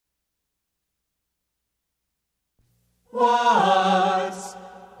What's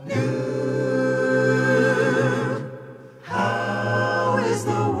new? How is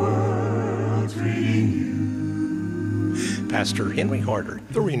the world treating you? Pastor Henry Harder,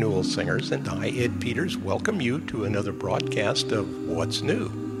 the Renewal Singers, and I, Ed Peters, welcome you to another broadcast of What's New.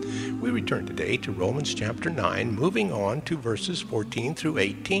 We return today to Romans chapter 9, moving on to verses 14 through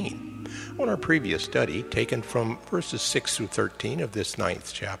 18. On our previous study, taken from verses 6 through 13 of this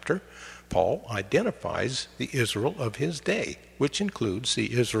 9th chapter, Paul identifies the Israel of his day, which includes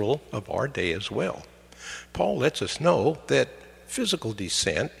the Israel of our day as well. Paul lets us know that physical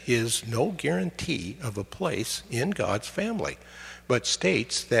descent is no guarantee of a place in God's family, but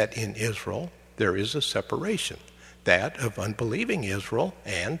states that in Israel there is a separation, that of unbelieving Israel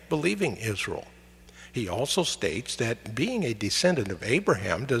and believing Israel. He also states that being a descendant of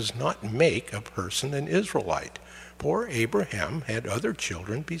Abraham does not make a person an Israelite, for Abraham had other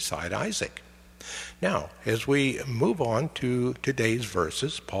children beside Isaac. Now, as we move on to today's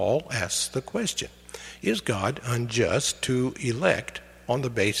verses, Paul asks the question, is God unjust to elect on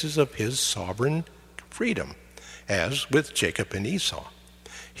the basis of his sovereign freedom, as with Jacob and Esau?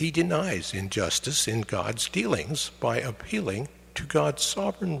 He denies injustice in God's dealings by appealing to God's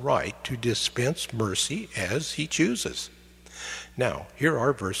sovereign right to dispense mercy as he chooses. Now, here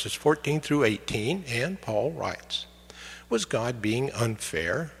are verses 14 through 18, and Paul writes, was God being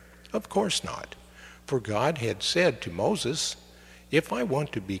unfair? Of course not. For God had said to Moses, if I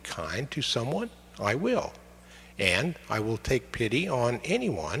want to be kind to someone, I will, and I will take pity on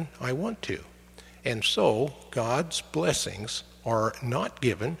anyone I want to. And so God's blessings are not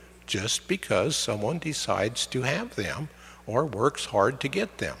given just because someone decides to have them or works hard to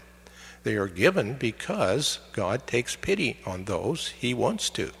get them. They are given because God takes pity on those he wants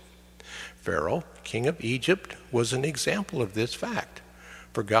to. Pharaoh, king of Egypt, was an example of this fact,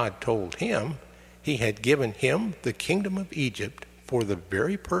 for God told him he had given him the kingdom of Egypt for the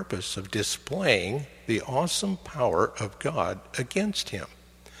very purpose of displaying the awesome power of God against him,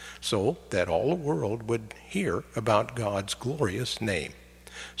 so that all the world would hear about God's glorious name.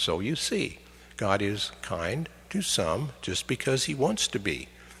 So you see, God is kind to some just because he wants to be,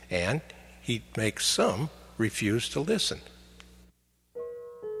 and he makes some refuse to listen.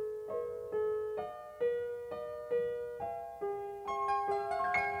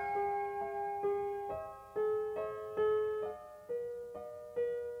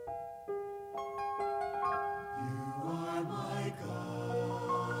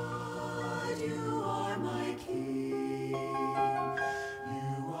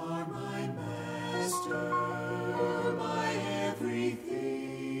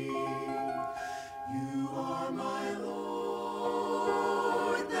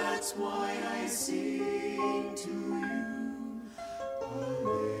 That's why I sing to you,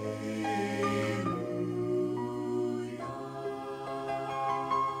 Alleluia,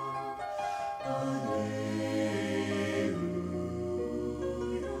 Alleluia.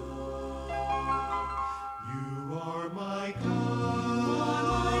 You are my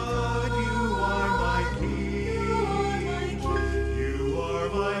God, you are my King, you are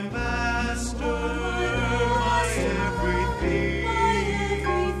my Master, my everything.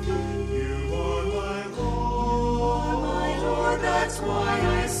 That's why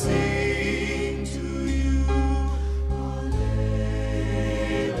I sing to you, Alleluia,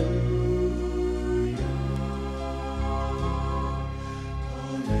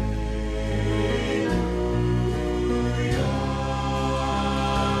 Alleluia,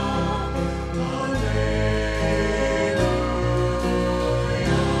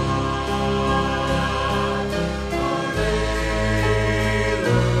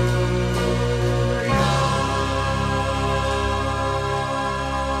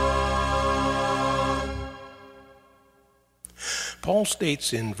 Paul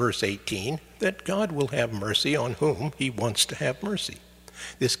states in verse 18 that God will have mercy on whom he wants to have mercy.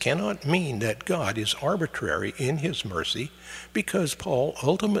 This cannot mean that God is arbitrary in his mercy, because Paul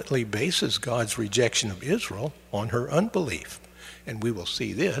ultimately bases God's rejection of Israel on her unbelief. And we will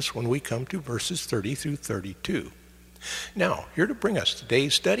see this when we come to verses 30 through 32. Now, here to bring us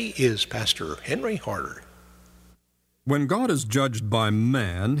today's study is Pastor Henry Harder. When God is judged by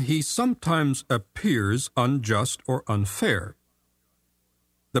man, he sometimes appears unjust or unfair.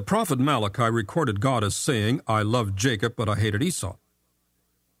 The prophet Malachi recorded God as saying, I loved Jacob, but I hated Esau.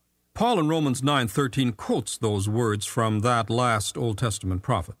 Paul in Romans 9:13 quotes those words from that last Old Testament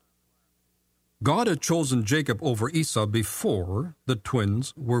prophet. God had chosen Jacob over Esau before the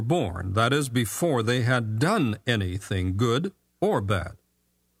twins were born, that is, before they had done anything good or bad.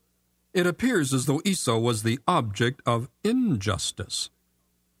 It appears as though Esau was the object of injustice.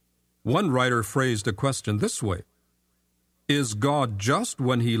 One writer phrased a question this way: Is God just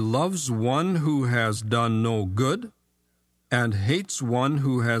when he loves one who has done no good and hates one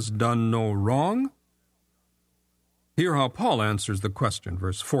who has done no wrong? Hear how Paul answers the question,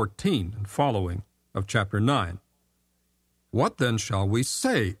 verse 14 and following of chapter 9. What then shall we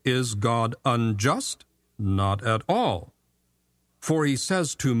say? Is God unjust? Not at all. For he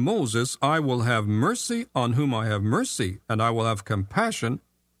says to Moses, I will have mercy on whom I have mercy, and I will have compassion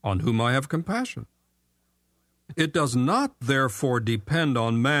on whom I have compassion. It does not therefore depend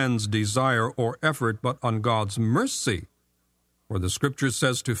on man's desire or effort, but on God's mercy. For the Scripture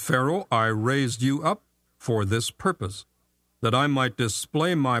says to Pharaoh, I raised you up for this purpose, that I might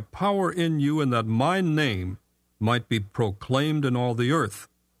display my power in you, and that my name might be proclaimed in all the earth.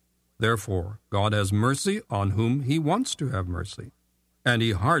 Therefore, God has mercy on whom he wants to have mercy, and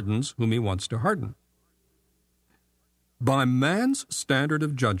he hardens whom he wants to harden. By man's standard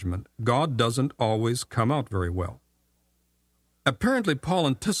of judgment, God doesn't always come out very well. Apparently, Paul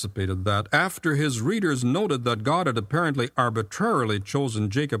anticipated that after his readers noted that God had apparently arbitrarily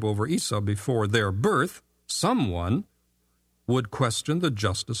chosen Jacob over Esau before their birth, someone would question the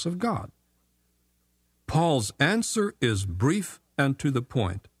justice of God. Paul's answer is brief and to the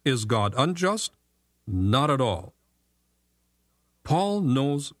point. Is God unjust? Not at all. Paul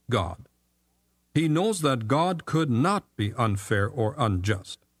knows God. He knows that God could not be unfair or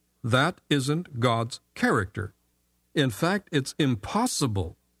unjust. That isn't God's character. In fact, it's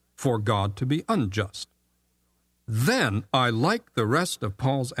impossible for God to be unjust. Then I like the rest of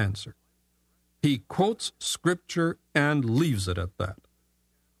Paul's answer. He quotes Scripture and leaves it at that.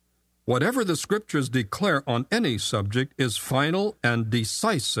 Whatever the Scriptures declare on any subject is final and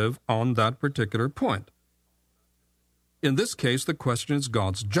decisive on that particular point. In this case, the question is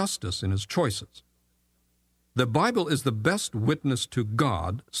God's justice in his choices. The Bible is the best witness to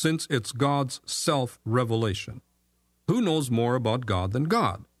God since it's God's self-revelation. Who knows more about God than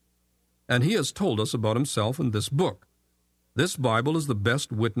God? And he has told us about himself in this book. This Bible is the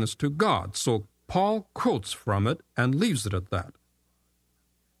best witness to God, so Paul quotes from it and leaves it at that.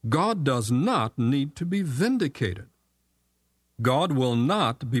 God does not need to be vindicated. God will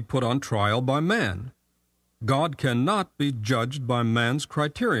not be put on trial by man. God cannot be judged by man's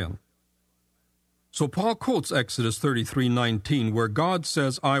criterion. So Paul quotes Exodus 33:19, where God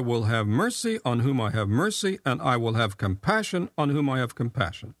says, I will have mercy on whom I have mercy, and I will have compassion on whom I have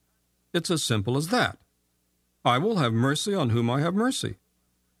compassion. It's as simple as that. I will have mercy on whom I have mercy.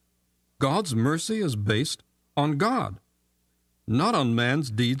 God's mercy is based on God, not on man's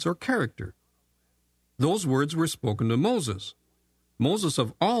deeds or character. Those words were spoken to Moses. Moses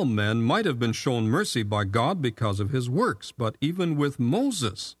of all men might have been shown mercy by God because of his works, but even with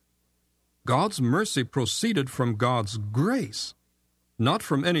Moses, God's mercy proceeded from God's grace, not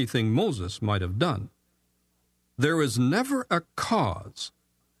from anything Moses might have done. There is never a cause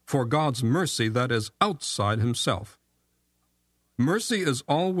for God's mercy that is outside himself. Mercy is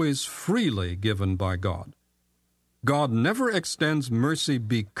always freely given by God. God never extends mercy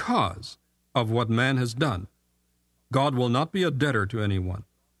because of what man has done. God will not be a debtor to anyone.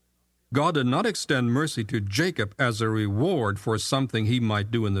 God did not extend mercy to Jacob as a reward for something he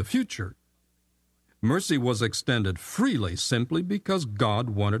might do in the future. Mercy was extended freely simply because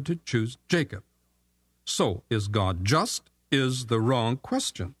God wanted to choose Jacob. So, is God just? Is the wrong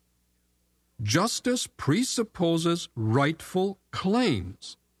question. Justice presupposes rightful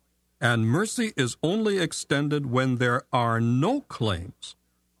claims, and mercy is only extended when there are no claims,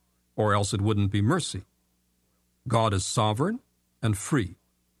 or else it wouldn't be mercy. God is sovereign and free.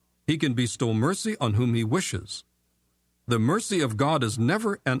 He can bestow mercy on whom he wishes. The mercy of God is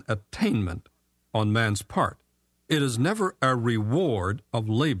never an attainment on man's part. It is never a reward of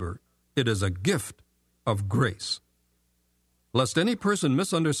labor. It is a gift of grace. Lest any person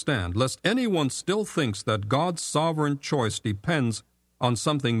misunderstand, lest anyone still thinks that God's sovereign choice depends on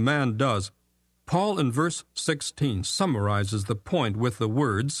something man does, Paul in verse 16 summarizes the point with the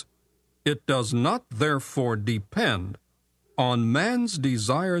words, it does not therefore depend on man's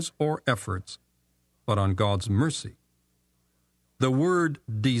desires or efforts, but on God's mercy. The word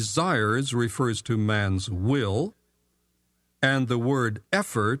desires refers to man's will, and the word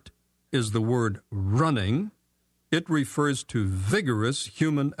effort is the word running. It refers to vigorous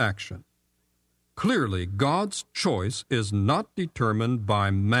human action. Clearly, God's choice is not determined by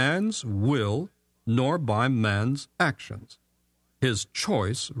man's will nor by man's actions. His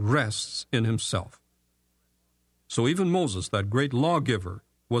choice rests in himself. So even Moses, that great lawgiver,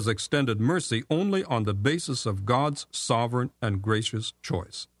 was extended mercy only on the basis of God's sovereign and gracious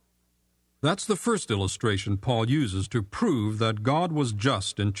choice. That's the first illustration Paul uses to prove that God was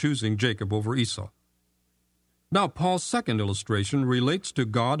just in choosing Jacob over Esau. Now, Paul's second illustration relates to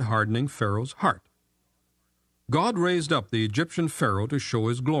God hardening Pharaoh's heart. God raised up the Egyptian Pharaoh to show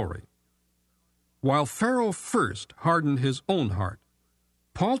his glory. While Pharaoh first hardened his own heart,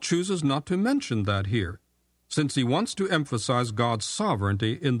 Paul chooses not to mention that here, since he wants to emphasize God's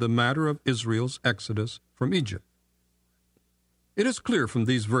sovereignty in the matter of Israel's exodus from Egypt. It is clear from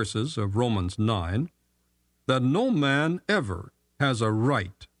these verses of Romans 9 that no man ever has a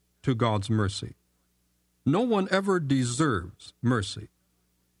right to God's mercy. No one ever deserves mercy.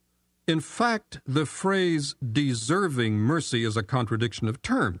 In fact, the phrase deserving mercy is a contradiction of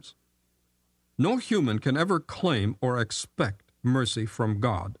terms. No human can ever claim or expect mercy from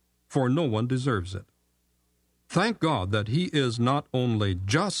God, for no one deserves it. Thank God that He is not only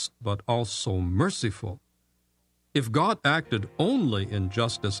just, but also merciful. If God acted only in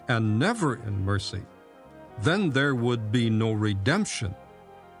justice and never in mercy, then there would be no redemption,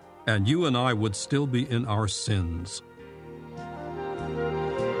 and you and I would still be in our sins.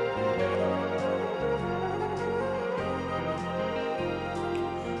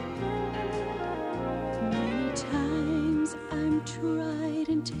 Many times I'm tried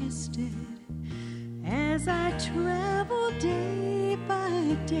and tested as I travel day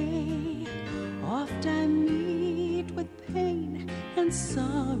by day. Oft I meet with pain and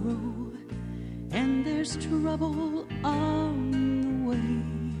sorrow, and there's trouble on the way.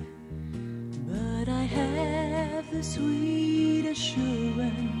 But I have the sweet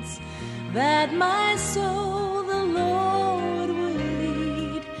assurance that my soul the Lord will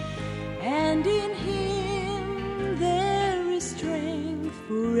lead, and in Him there is strength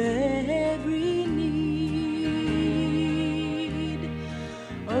for every need.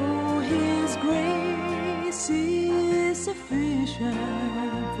 Oh, His grace is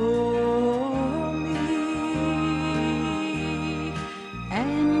sufficient for me,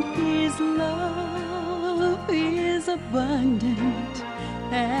 and His love is abundant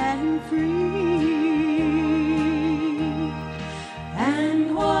and free.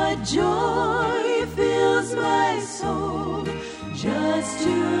 And what joy fills my soul just to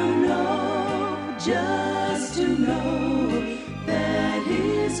know that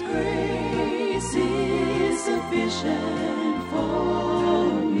His grace is sufficient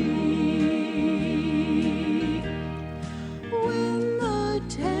for me. When the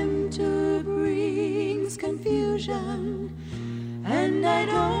tempter brings confusion and I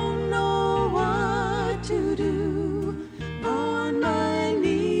don't know what to do, on my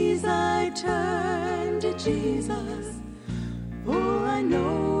knees I turn to Jesus, for I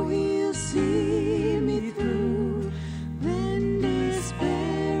know He'll see me through. Then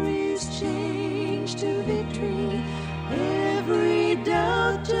despair is changed to victory, every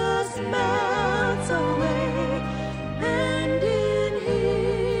doubt just melts away, and in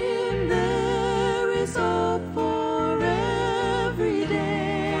Him there is hope for every day.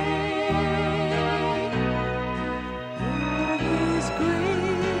 Oh, His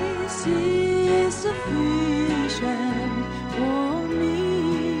grace is sufficient for me,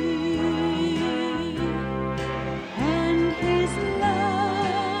 and His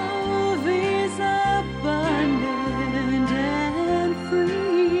love is abundant and free.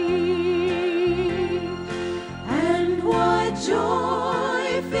 And what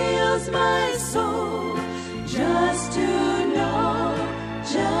joy fills my soul just to know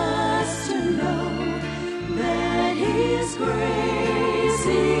that His grace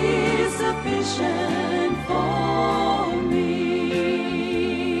is sufficient for me.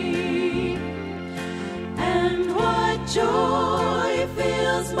 And what joy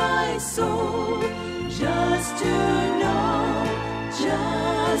fills my soul just to know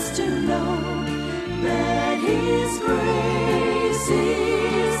that His grace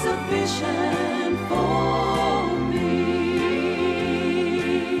is sufficient for me.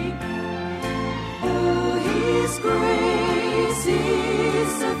 Oh, His grace is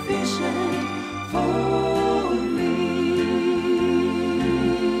sufficient for me.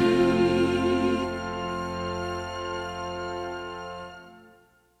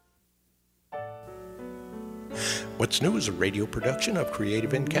 What's New is a radio production of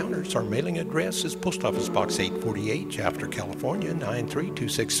Creative Encounters. Our mailing address is Post Office Box 848, Shafter, California,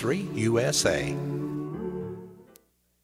 93263, USA.